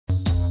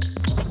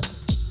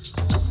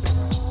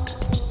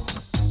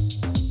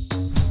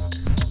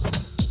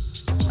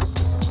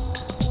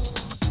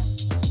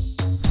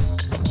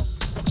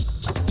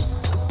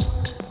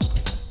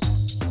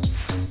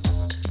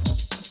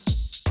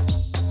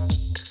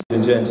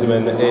and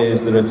gentlemen,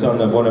 is the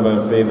return of one of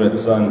our favourite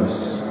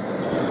sons.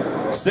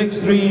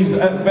 6'3"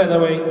 at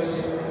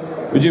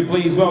featherweight. Would you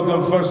please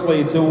welcome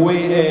firstly to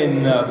weigh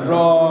in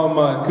from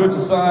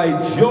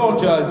Gachechiladze,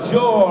 Georgia,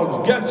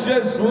 George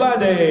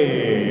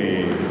Gachechiladze.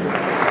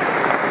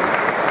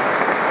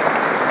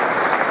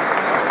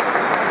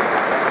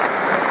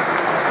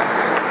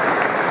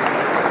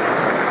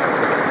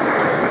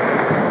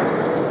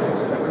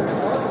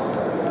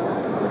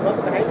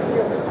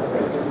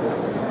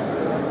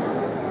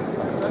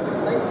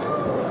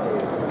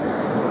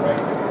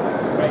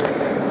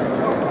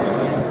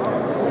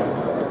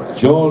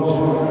 George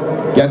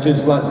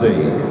Gachechiladze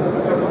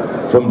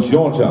from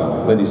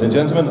Georgia, ladies and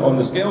gentlemen, on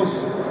the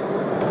scales.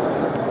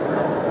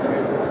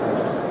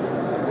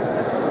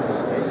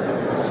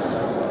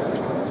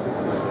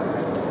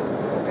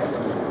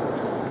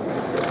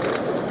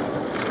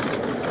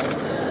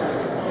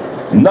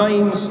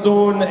 Nine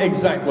stone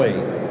exactly.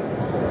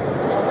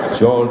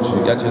 George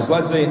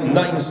Gachechiladze,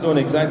 9 stone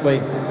exactly.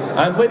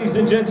 And ladies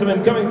and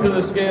gentlemen, coming to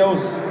the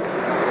scales,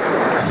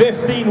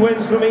 15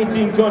 wins from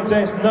 18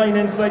 contests, 9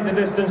 inside the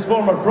distance,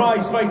 former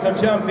prize fighter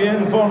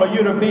champion, former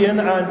European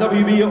and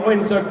WBO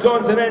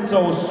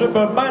Intercontinental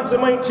Super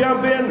Bantamweight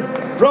champion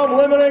from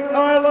Limerick,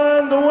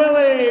 Ireland,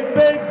 Willie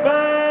Big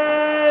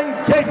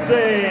Bang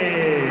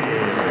Casey.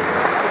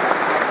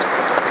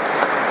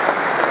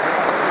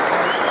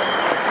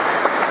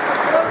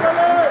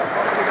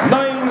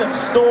 Nine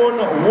stone,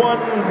 1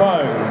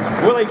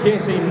 pound. Willie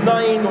Casey,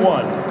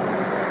 9-1.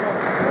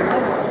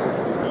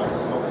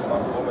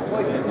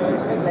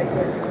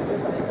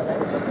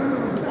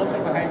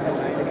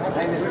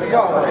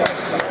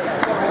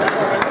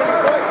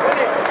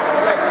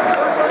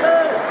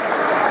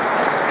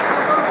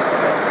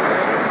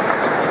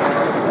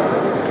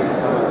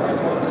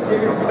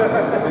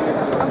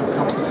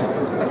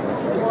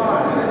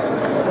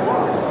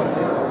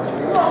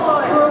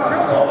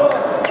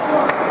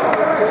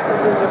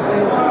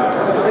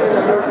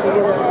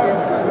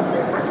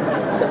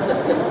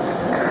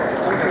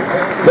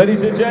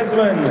 Ladies and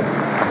gentlemen,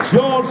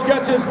 George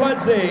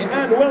Gachechiladze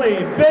and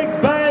Willie Big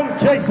Bang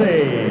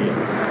Casey.